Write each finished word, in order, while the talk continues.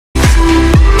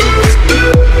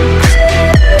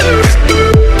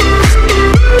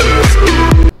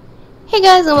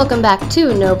Hey guys, and welcome back to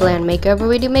NoBlandMakeup, where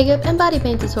we do makeup and body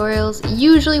paint tutorials,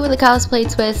 usually with a cosplay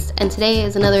twist, and today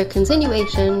is another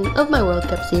continuation of my World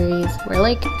Cup series. We're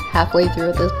like halfway through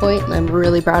at this point, and I'm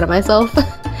really proud of myself.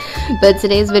 But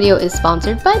today's video is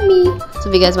sponsored by me, so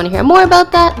if you guys want to hear more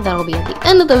about that, that'll be at the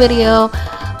end of the video.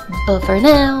 But for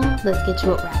now, let's get to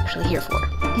what we're actually here for.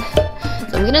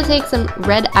 So I'm gonna take some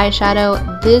red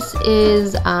eyeshadow. This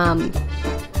is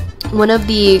one of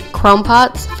the chrome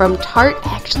pots from Tarte.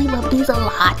 I actually love these a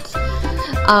lot.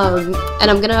 And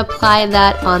I'm gonna apply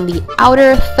that on the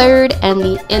outer third and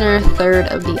the inner third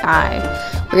of the eye.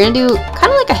 We're gonna do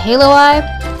kind of like a halo eye.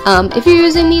 If you're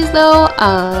using these though,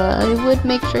 I would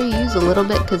make sure you use a little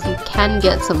bit because you can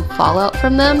get some fallout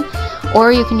from them,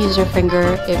 or you can use your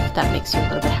finger if that makes you a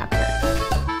little bit happier.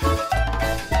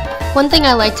 One thing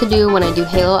I like to do when I do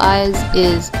halo eyes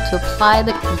is to apply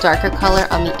the darker color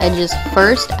on the edges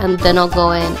first, and then I'll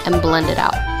go in and blend it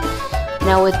out.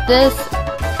 Now with this,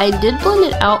 I did blend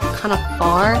it out kind of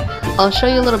far. I'll show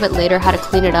you a little bit later how to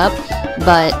clean it up,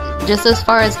 but just as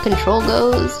far as control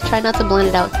goes, try not to blend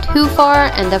it out too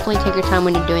far, and definitely take your time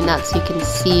when you're doing that so you can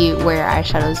see where your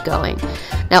eyeshadow is going.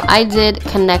 Now I did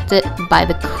connect it by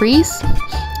the crease.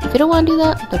 If you don't want to do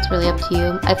that, that's really up to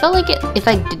you. I felt like if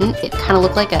I didn't, it kind of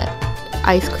looked like a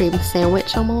ice cream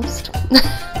sandwich almost.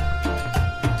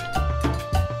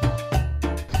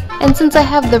 And since I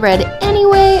have the red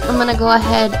anyway, I'm gonna go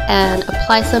ahead and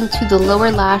apply some to the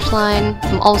lower lash line.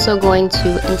 I'm also going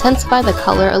to intensify the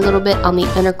color a little bit on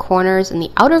the inner corners and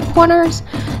the outer corners.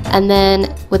 And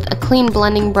then with a clean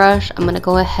blending brush, I'm gonna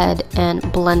go ahead and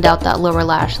blend out that lower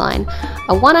lash line.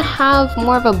 I wanna have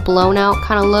more of a blown out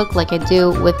kind of look like I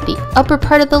do with the upper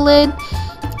part of the lid.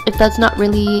 If that's not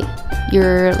really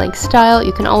your style,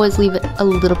 you can always leave it a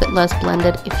little bit less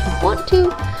blended if you want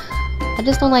to. I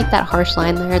just don't like that harsh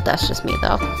line there. That's just me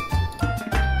though.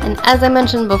 And as I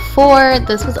mentioned before,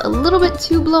 this was a little bit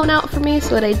too blown out for me,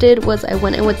 so what I did was I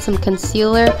went in with some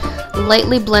concealer,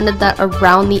 lightly blended that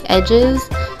around the edges,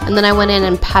 and then I went in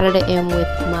and patted it in with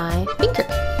my finger.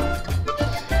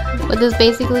 What this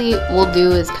basically will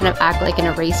do is kind of act like an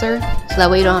eraser, so that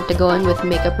way you don't have to go in with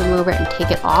makeup remover and take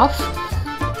it off.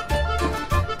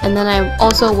 And then I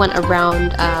also went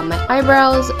around my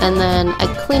eyebrows, and then I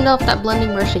cleaned off that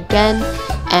blending brush again,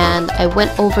 and I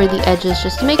went over the edges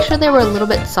just to make sure they were a little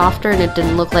bit softer and it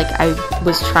didn't look like I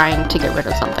was trying to get rid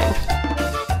of something.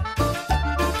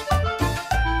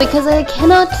 Because I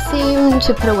cannot seem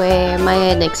to put away my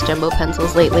NYX Jumbo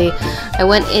pencils lately, I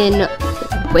went in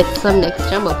with some NYX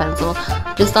Jumbo pencil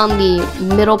just on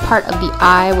the middle part of the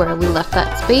eye where we left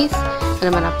that space, and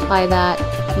I'm going to apply that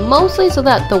mostly so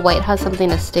that the white has something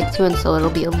to stick to, and so it'll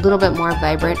be a little bit more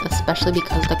vibrant, especially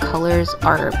because the colors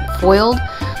are foiled,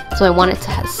 so I want it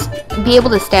to be able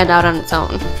to stand out on its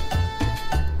own.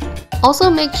 Also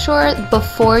make sure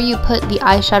before you put the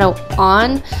eyeshadow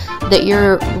on that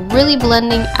you're really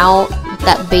blending out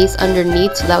that base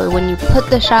underneath, so that way when you put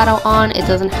the shadow on, it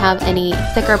doesn't have any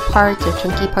thicker parts or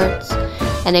chunky parts,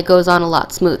 and it goes on a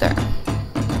lot smoother.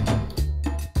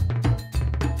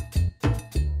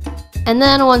 And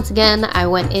then once again, I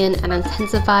went in and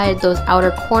intensified those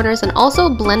outer corners and also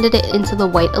blended it into the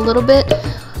white a little bit.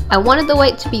 I wanted the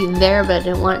white to be there, but I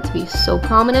didn't want it to be so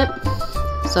prominent.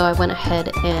 So I went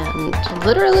ahead and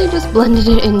literally just blended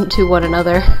it into one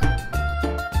another.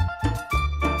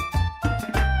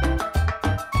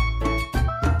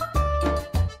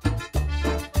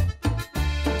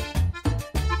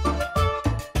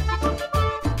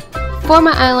 For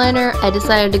my eyeliner, I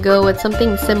decided to go with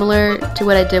something similar to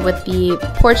what I did with the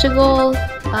Portugal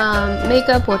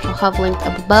makeup, which I'll have linked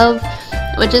up above,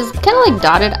 which is kind of like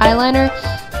dotted eyeliner.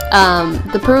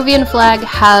 The Peruvian flag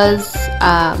has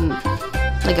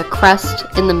like a crest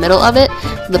in the middle of it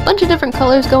with a bunch of different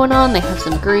colors going on. They have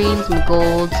some green, some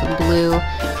gold, some blue,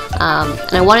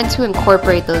 and I wanted to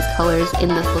incorporate those colors in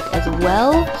this look as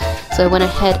well. So I went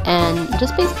ahead and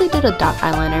just basically did a dot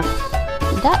eyeliner.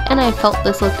 That, and I felt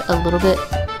this looked a little bit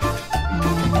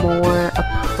more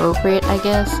appropriate, I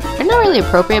guess. Or not really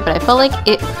appropriate, but I felt like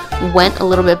it went a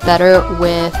little bit better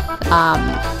with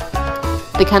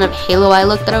the kind of halo eye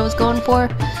look that I was going for.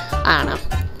 I don't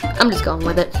know. I'm just going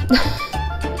with it.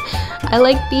 I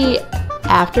like the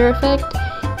after effect.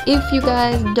 If you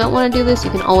guys don't want to do this, you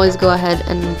can always go ahead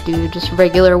and do just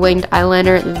regular winged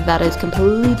eyeliner. That is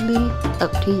completely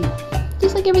up to you.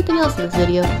 Just like everything else in this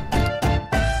video.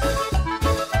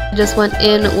 Just went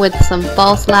in with some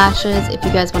false lashes. If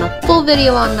you guys want a full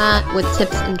video on that with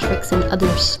tips and tricks and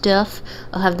other stuff,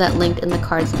 I'll have that linked in the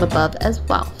cards up above as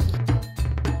well.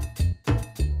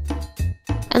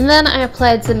 And then I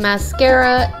applied some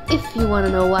mascara. If you want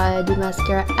to know why I do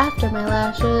mascara after my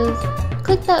lashes,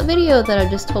 click that video that I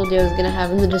just told you I was gonna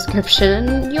have in the description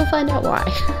and you'll find out why.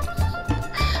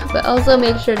 But also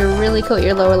make sure to really coat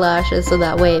your lower lashes so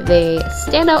that way they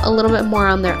stand out a little bit more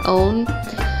on their own.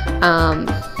 I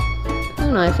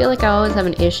don't know, I feel like I always have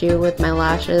an issue with my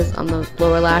lashes on the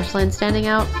lower lash line standing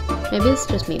out. Maybe it's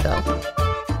just me though.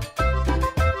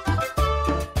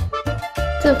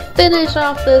 To finish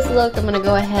off this look, I'm gonna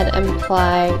go ahead and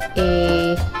apply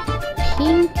a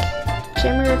pink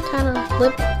shimmer kind of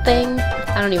lip thing.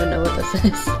 I don't even know what this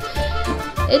is.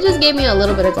 It just gave me a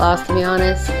little bit of gloss, to be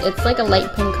honest. It's like a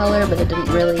light pink color, but it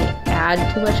didn't really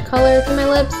add too much color to my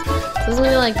lips. So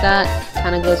something like that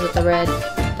kind of goes with the red.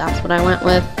 That's what I went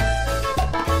with.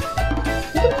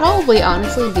 You could probably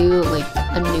honestly do like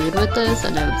a nude with this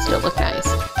and it would still look nice.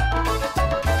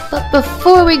 But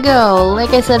before we go,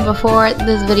 like I said before,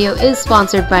 this video is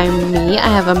sponsored by me. I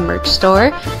have a merch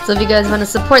store. So if you guys want to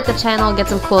support the channel, get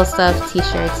some cool stuff,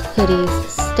 t-shirts, hoodies,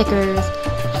 stickers,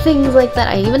 things like that.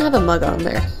 I even have a mug on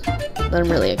there that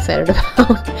I'm really excited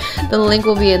about. The link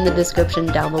will be in the description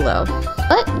down below.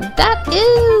 But that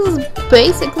is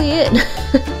basically it.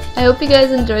 I hope you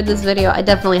guys enjoyed this video. I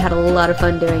definitely had a lot of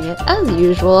fun doing it, as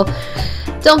usual.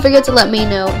 Don't forget to let me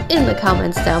know in the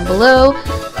comments down below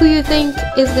who you think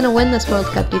is going to win this World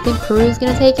Cup. Do you think Peru is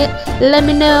going to take it? Let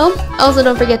me know. Also,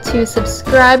 don't forget to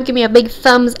subscribe, give me a big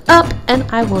thumbs up, and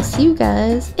I will see you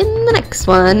guys in the next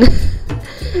one.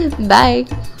 Bye.